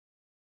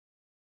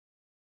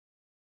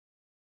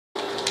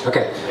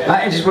Okay,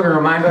 I just want to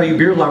remind all you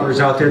beer lovers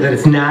out there that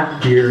it's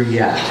not beer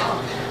yet.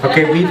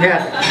 Okay, we've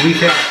had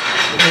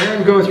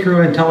Aaron go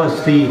through and tell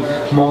us the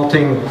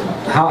malting,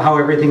 how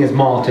everything is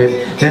malted,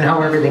 then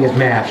how everything is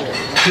mashed.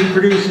 He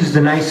produces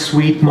the nice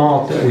sweet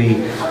malt that we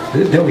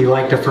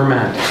like to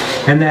ferment.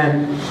 And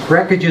then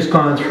Breck had just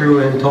gone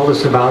through and told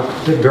us about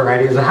the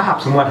varieties of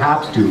hops and what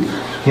hops do.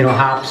 You know,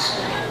 hops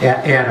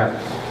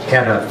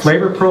add a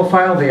flavor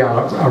profile, they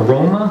add an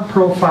aroma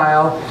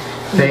profile,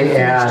 they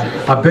add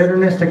a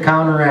bitterness to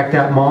counteract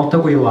that malt that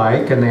we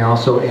like, and they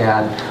also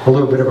add a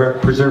little bit of a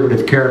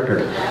preservative character.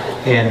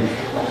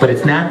 But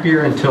it's not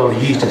beer until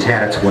yeast has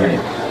had its way.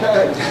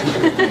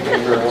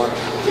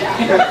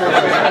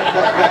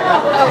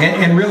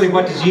 And really,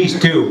 what does yeast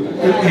do?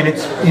 In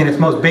its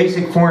most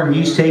basic form,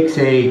 yeast takes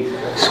a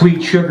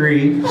sweet,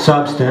 sugary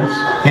substance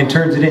and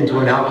turns it into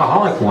an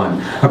alcoholic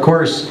one. Of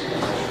course,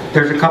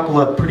 there's a couple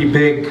of pretty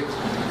big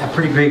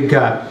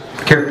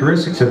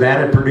characteristics of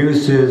that. It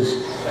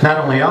produces not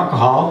only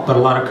alcohol, but a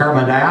lot of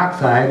carbon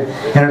dioxide,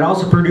 and it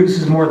also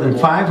produces more than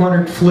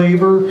 500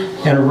 flavor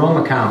and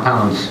aroma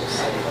compounds.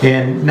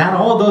 And not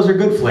all of those are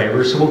good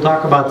flavors, so we'll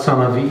talk about some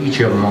of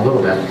each of them a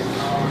little bit.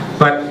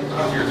 But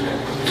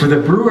for the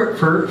brewer,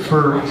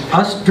 for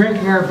us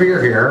drinking our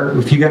beer here,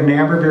 if you got an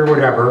amber beer,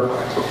 whatever,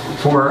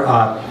 for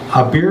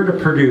a beer to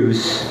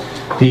produce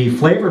the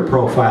flavor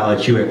profile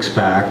that you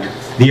expect,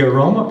 the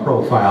aroma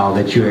profile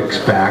that you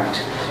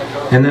expect,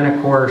 and then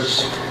of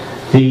course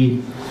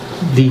the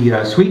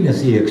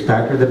sweetness that you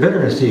expect or the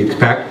bitterness that you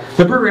expect,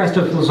 the brewer has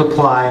to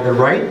supply the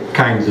right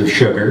kinds of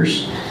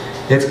sugars.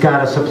 It's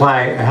got to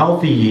supply a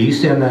healthy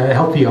yeast and a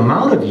healthy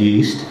amount of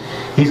yeast.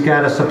 He's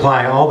got to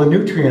supply all the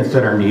nutrients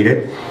that are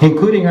needed,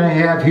 including, I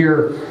have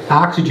here,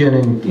 oxygen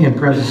in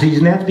parentheses,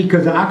 and that's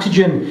because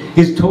oxygen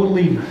is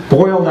totally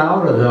boiled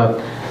out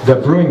of the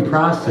brewing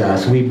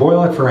process. We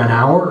boil it for an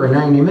hour or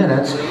 90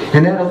 minutes,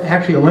 and that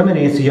actually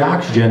eliminates the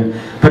oxygen,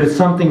 but it's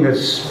something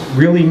that's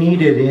really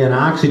needed in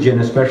oxygen,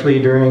 especially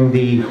during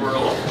the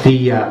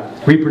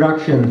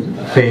reproduction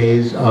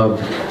phase of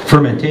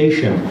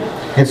fermentation.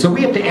 And so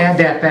we have to add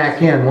that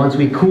back in once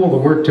we cool the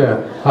wort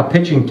to a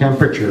pitching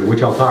temperature,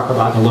 which I'll talk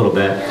about in a little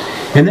bit.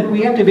 And then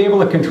we have to be able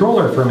to control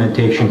our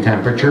fermentation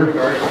temperature,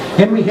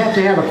 and we have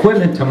to have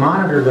equipment to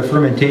monitor the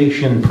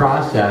fermentation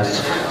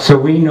process so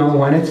we know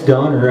when it's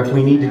done or if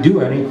we need to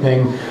do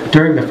anything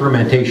during the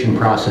fermentation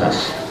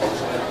process.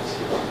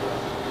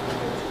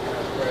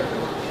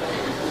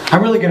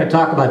 I'm really going to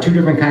talk about two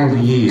different kinds of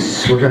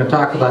yeasts. We're going to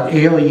talk about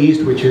ale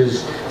yeast, which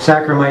is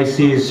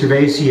Saccharomyces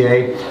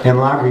cerevisiae, and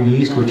lager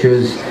yeast, which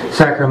is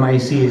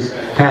Saccharomyces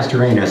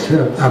pasteurianus.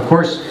 Of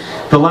course,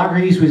 the lager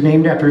yeast was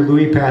named after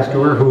Louis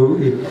Pasteur, who,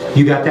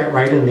 you got that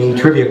right in the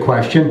trivia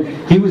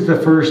question. He was the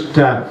first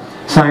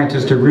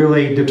scientist to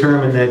really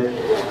determine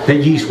that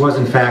yeast was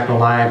in fact a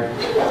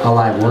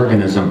live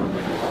organism.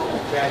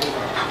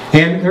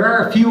 And there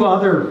are a few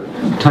other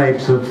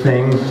types of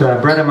things.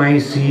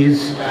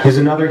 Brettanomyces is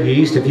another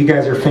yeast. If you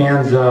guys are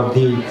fans of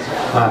the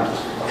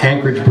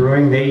Anchorage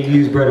Brewing, they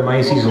use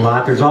Brettanomyces a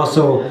lot. There's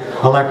also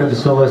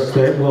Lactobacillus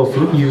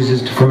that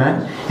uses to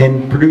ferment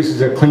and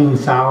produces a clean,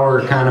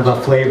 sour kind of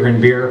a flavor in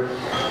beer.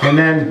 And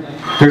then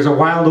there's a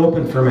wild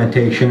open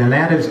fermentation, and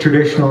that is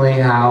traditionally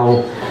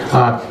how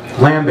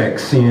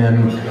lambics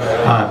in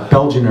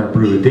Belgium are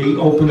brewed. They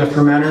open the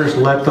fermenters,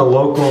 let the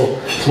local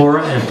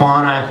flora and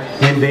fauna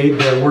invade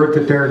the wort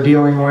that they're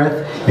dealing with,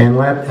 and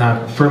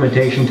let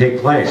fermentation take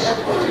place.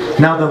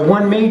 Now, the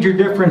one major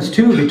difference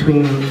too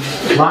between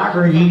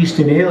lager yeast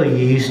and ale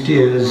yeast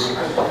is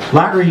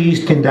lager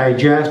yeast can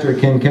digest or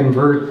can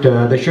convert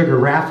the sugar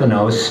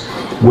raffinose,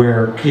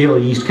 where ale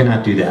yeast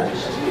cannot do that.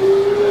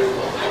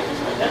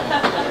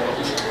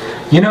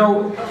 You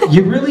know,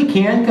 you really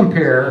can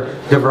compare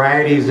the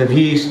varieties of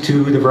yeast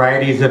to the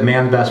varieties of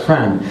man's best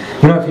friend.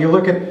 You know, if you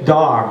look at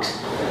dogs,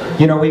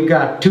 you know, we've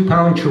got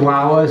 2-pound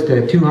Chihuahuas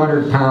to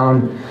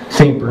 200-pound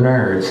St.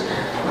 Bernards,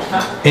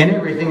 and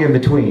everything in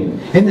between.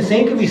 And the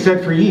same can be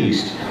said for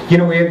yeast. You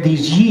know, we have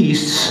these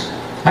yeasts.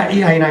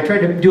 I tried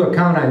to do a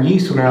count on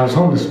yeast when I was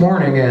home this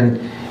morning,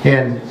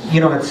 and you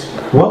know, it's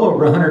well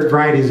over 100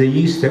 varieties of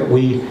yeast that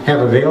we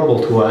have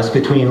available to us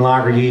between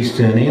lager yeast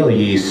and ale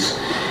yeasts.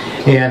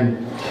 And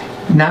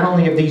not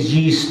only have these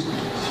yeasts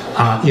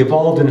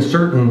evolved in a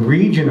certain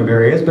region of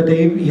areas, but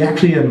they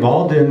actually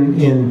evolved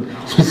in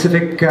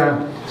specific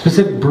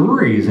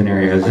breweries and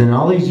areas. And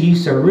all these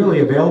yeasts are really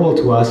available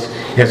to us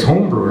as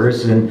home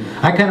brewers. And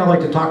I kind of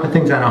like to talk to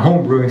things on a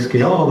home brewing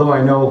scale, although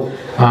I know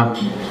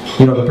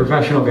you know, the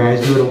professional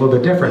guys do it a little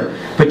bit different.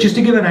 But just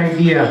to give an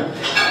idea,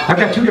 I've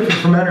got two different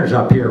fermenters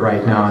up here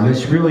right now, and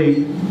this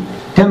really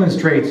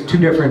demonstrates two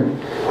different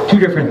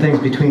things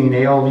between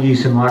ale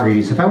yeast and lager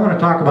yeast. If I want to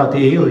talk about the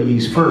ale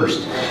yeast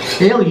first,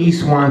 ale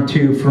yeast want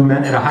to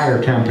ferment at a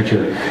higher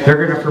temperature. They're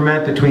going to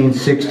ferment between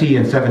 60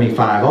 and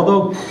 75,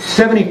 although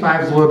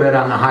 75 is a little bit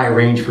on the high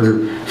range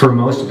for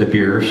most of the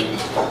beers,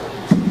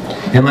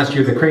 unless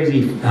you're the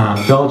crazy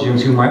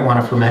Belgians who might want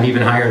to ferment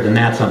even higher than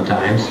that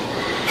sometimes.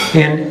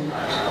 And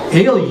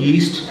ale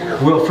yeast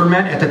will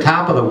ferment at the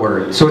top of the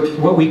wort, so it's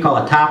what we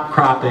call a top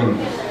cropping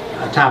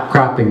a top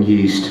cropping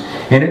yeast,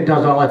 and it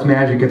does all its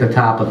magic at the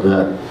top of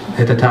the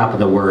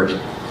wort.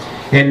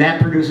 And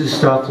that produces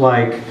stuff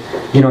like,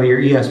 you know,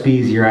 your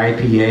ESBs, your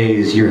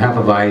IPAs, your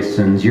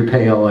Hefeweizens, your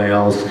pale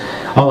ales,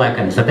 all that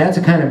kind of stuff. That's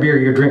the kind of beer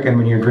you're drinking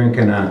when you're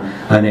drinking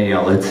an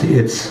ale.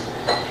 It's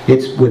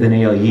with an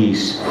ale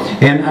yeast.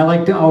 And I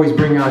like to always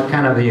bring out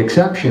kind of the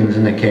exceptions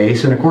in the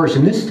case. And of course,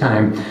 in this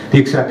time, the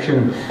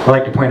exception I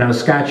like to point out is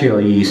Scotch ale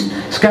yeast.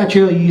 Scotch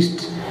ale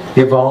yeast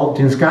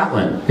evolved in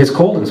Scotland. It's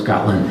cold in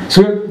Scotland.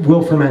 So it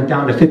will ferment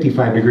down to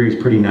 55 degrees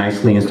pretty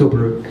nicely and still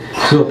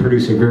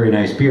produce a very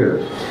nice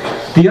beer.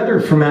 The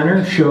other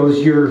fermenter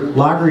shows your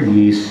lager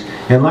yeast,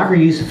 and lager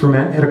yeast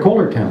ferment at a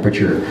colder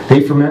temperature.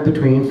 They ferment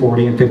between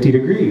 40 and 50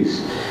 degrees.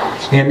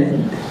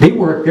 And they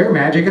work their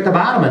magic at the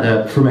bottom of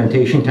the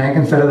fermentation tank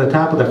instead of the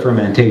top of the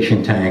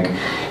fermentation tank.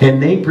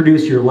 And they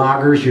produce your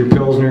lagers, your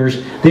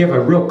pilsners. They have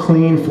a real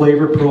clean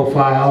flavor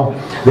profile.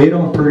 They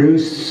don't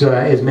produce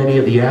as many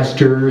of the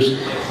esters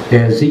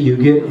as you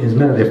get, as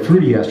many of the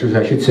fruity esters,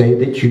 I should say,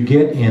 that you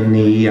get in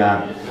the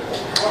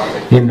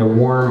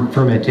warm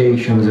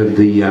fermentations of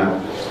the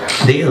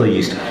ale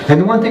yeast. And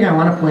the one thing I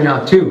want to point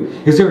out too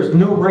is there's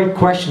no right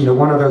question to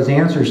one of those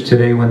answers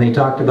today when they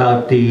talked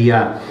about the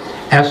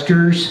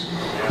esters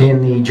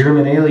in the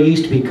German ale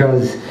yeast,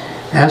 because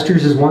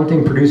esters is one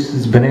thing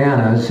produces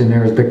bananas, and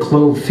there's the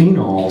clove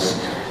phenols.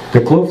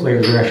 The clove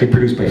flavors are actually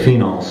produced by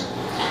phenols.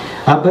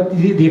 But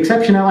the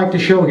exception I like to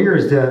show here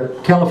is the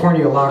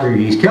California lager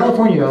yeast.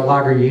 California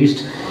lager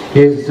yeast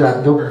is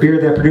the beer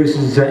that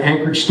produces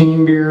Anchorage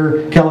steam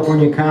beer,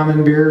 California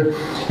common beer,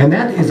 and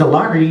that is a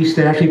lager yeast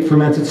that actually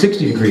ferments at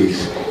 60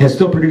 degrees and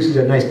still produces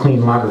a nice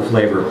clean lager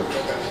flavor.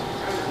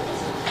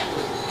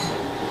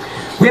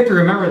 We have to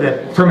remember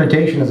that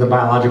fermentation is a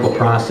biological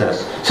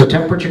process, so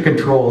temperature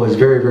control is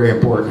very, very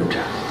important,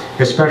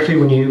 especially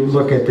when you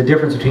look at the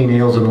difference between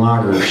ales and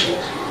lagers.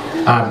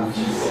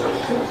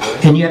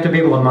 And you have to be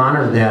able to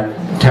monitor that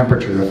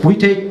temperature. If we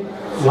take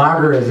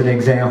lager as an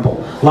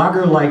example,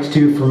 lager likes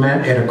to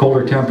ferment at a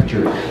colder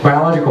temperature.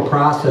 Biological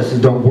processes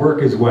don't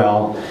work as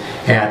well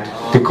at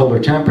the colder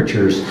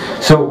temperatures.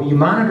 So you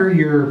monitor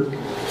your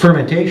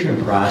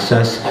fermentation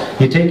process.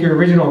 You take your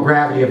original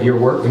gravity of your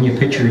wort when you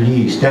pitch your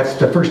yeast. That's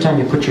the first time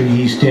you put your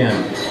yeast in.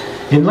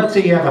 And let's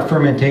say you have a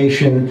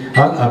fermentation,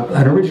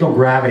 an original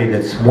gravity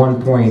that's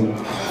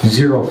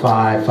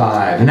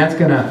 1.055, and that's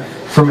going to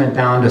ferment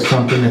down to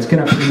something that's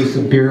going to produce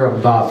a beer of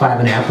about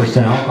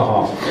 5.5%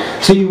 alcohol.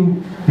 So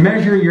you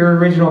measure your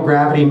original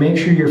gravity, make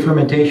sure your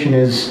fermentation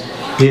is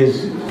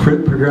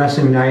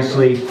progressing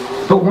nicely.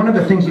 But one of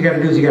the things you got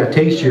to do is you got to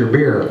taste your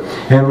beer.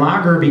 And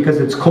lager, because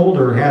it's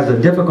colder, has a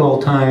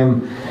difficult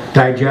time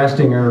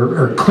digesting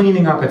or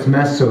cleaning up its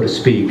mess, so to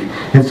speak.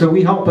 And so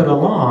we help it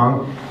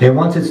along, and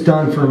once it's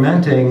done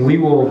fermenting, we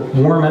will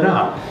warm it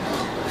up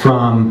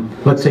from,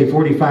 let's say,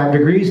 45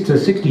 degrees to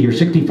 60 or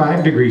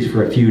 65 degrees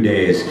for a few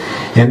days.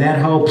 And that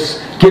helps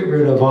get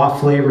rid of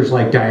off flavors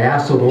like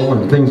diacetyl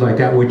and things like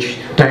that, which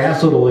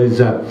diacetyl is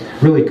a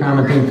really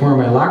common thing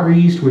formed by lager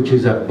yeast, which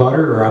is a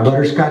butter or a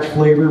butterscotch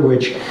flavor,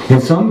 which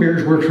in some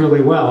beers works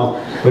really well,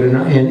 but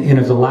and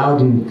is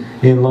allowed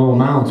in low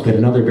amounts, but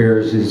in other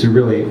beers is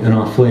really an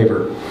off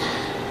flavor.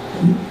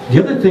 The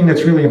other thing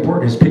that's really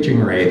important is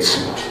pitching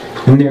rates.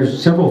 And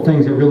there's several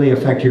things that really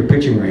affect your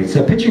pitching rates.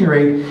 The pitching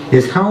rate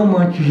is how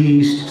much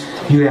yeast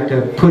you have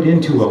to put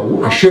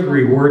into a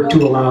sugary wort to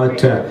allow it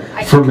to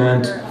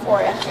ferment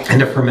and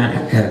to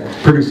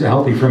produce a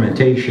healthy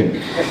fermentation.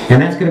 And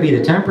that's going to be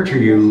the temperature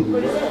you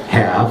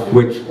have,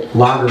 which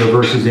lager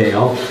versus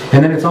ale.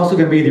 And then it's also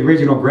going to be the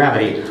original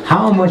gravity.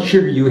 How much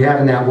sugar you have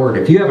in that wort.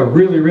 If you have a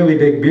really, really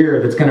big beer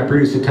that's going to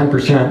produce a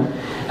 10%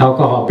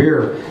 alcohol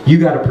beer,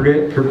 you've got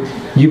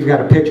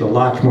to pitch a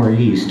lot more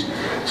yeast.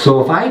 So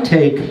if I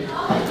take,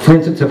 for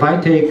instance,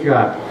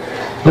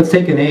 let's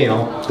take an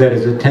ale that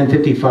is a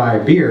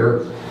 1055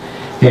 beer,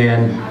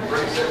 and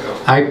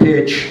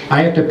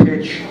I have to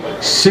pitch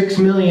 6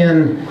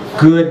 million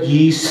good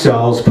yeast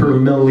cells per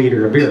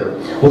milliliter of beer.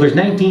 Well, there's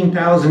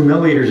 19,000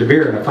 milliliters of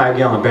beer in a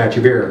 5-gallon batch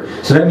of beer.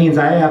 So that means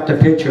I have to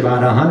pitch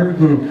about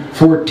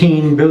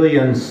 114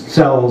 billion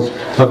cells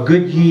of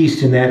good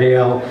yeast in that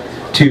ale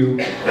to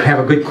have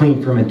a good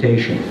clean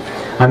fermentation.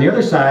 On the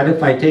other side,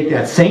 if I take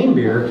that same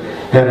beer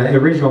at an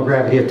original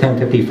gravity of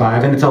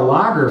 1055 and it's a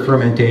lager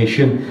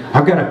fermentation,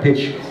 I've got to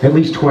pitch at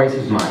least twice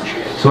as much.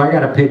 So I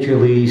got to pitch at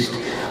least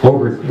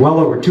well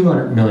over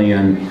 200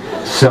 million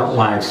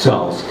live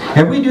cells.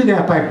 And we do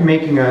that by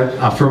making a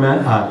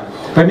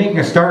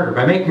starter,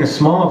 by making a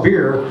small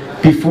beer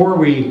before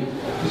we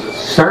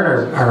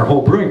start our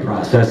whole brewing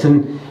process.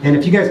 And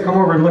if you guys come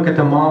over and look at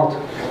the malt,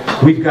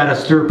 we've got a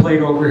stir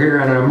plate over here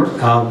and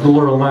a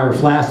little Meyer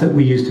flask that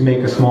we use to make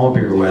a small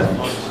beer with.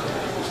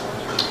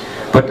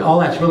 But all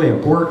that's really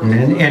important.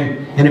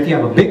 And if you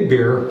have a big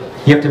beer,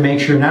 you have to make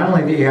sure not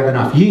only that you have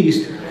enough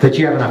yeast, that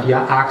you have enough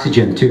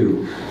oxygen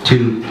too,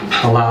 to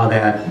allow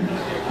that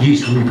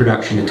yeast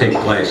reproduction to take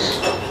place.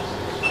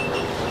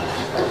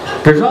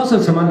 There's also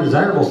some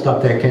undesirable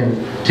stuff that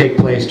can take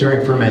place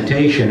during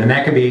fermentation, and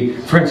that can be,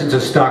 for instance,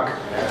 a stuck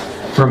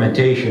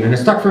fermentation. And a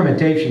stuck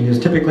fermentation is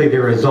typically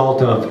the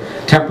result of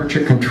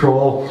temperature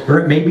control, or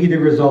it may be the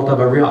result of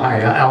a real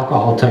high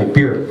alcohol type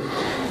beer.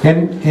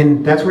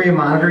 And that's where you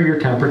monitor your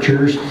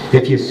temperatures.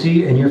 If you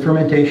see in your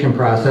fermentation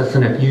process,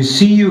 and if you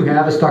see you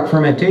have a stuck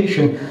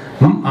fermentation,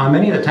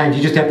 many of the times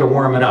you just have to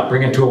warm it up,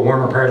 bring it to a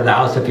warmer part of the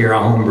house if you're a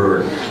home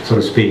brewer, so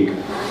to speak.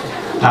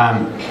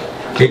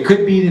 It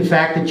could be the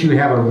fact that you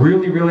have a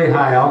really, really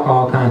high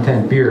alcohol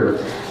content beer.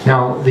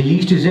 Now, the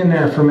yeast is in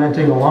there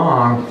fermenting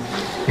along,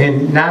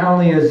 and not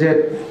only is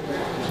it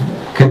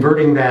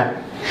converting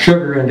that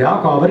sugar into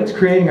alcohol, but it's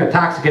creating a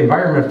toxic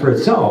environment for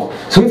itself.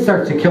 So it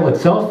starts to kill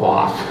itself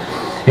off.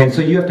 And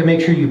so you have to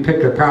make sure you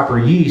pick the proper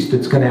yeast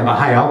that's going to have a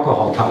high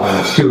alcohol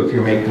tolerance too if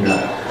you're making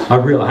a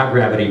real high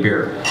gravity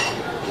beer.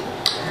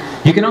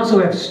 You can also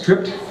have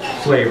stripped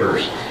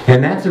flavors,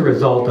 and that's a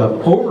result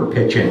of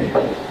overpitching.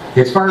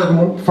 It's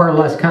far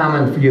less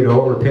common for you to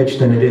overpitch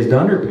than it is to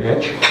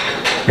underpitch,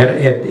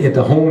 at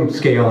the home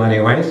scale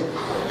anyways.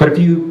 But if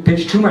you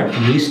pitch too much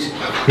yeast,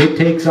 it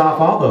takes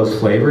off all those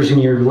flavors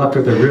and you're left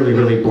with a really,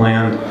 really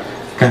bland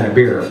kind of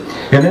beer.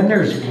 And then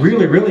there's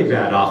really, really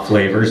bad off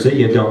flavors that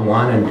you don't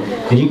want,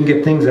 and you can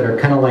get things that are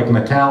kind of like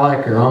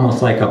metallic or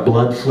almost like a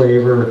blood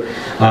flavor.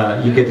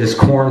 You get this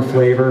corn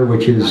flavor,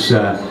 which is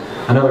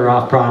another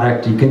off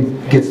product. You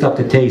can get stuff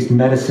that tastes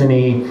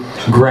medicine-y,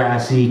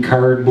 grassy,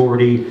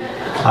 cardboardy,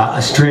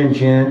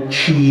 astringent,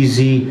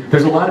 cheesy.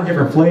 There's a lot of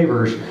different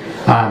flavors,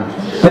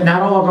 but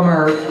not all of them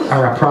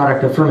are a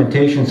product of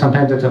fermentation.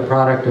 Sometimes it's a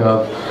product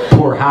of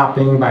poor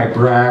hopping by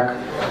Breck,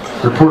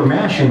 or poor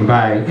mashing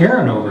by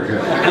Aaron over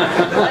here.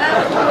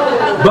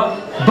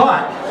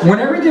 But when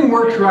everything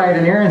works right,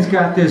 and Aaron's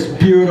got this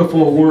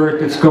beautiful wort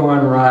that's going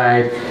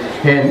right,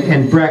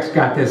 and Breck's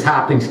got this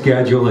hopping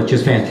schedule that's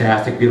just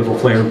fantastic, beautiful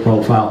flavor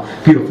profile,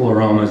 beautiful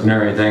aromas and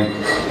everything.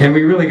 And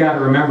we really got to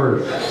remember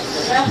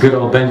good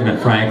old Benjamin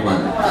Franklin.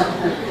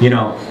 You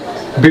know,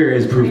 beer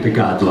is proof that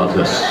God loves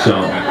us. So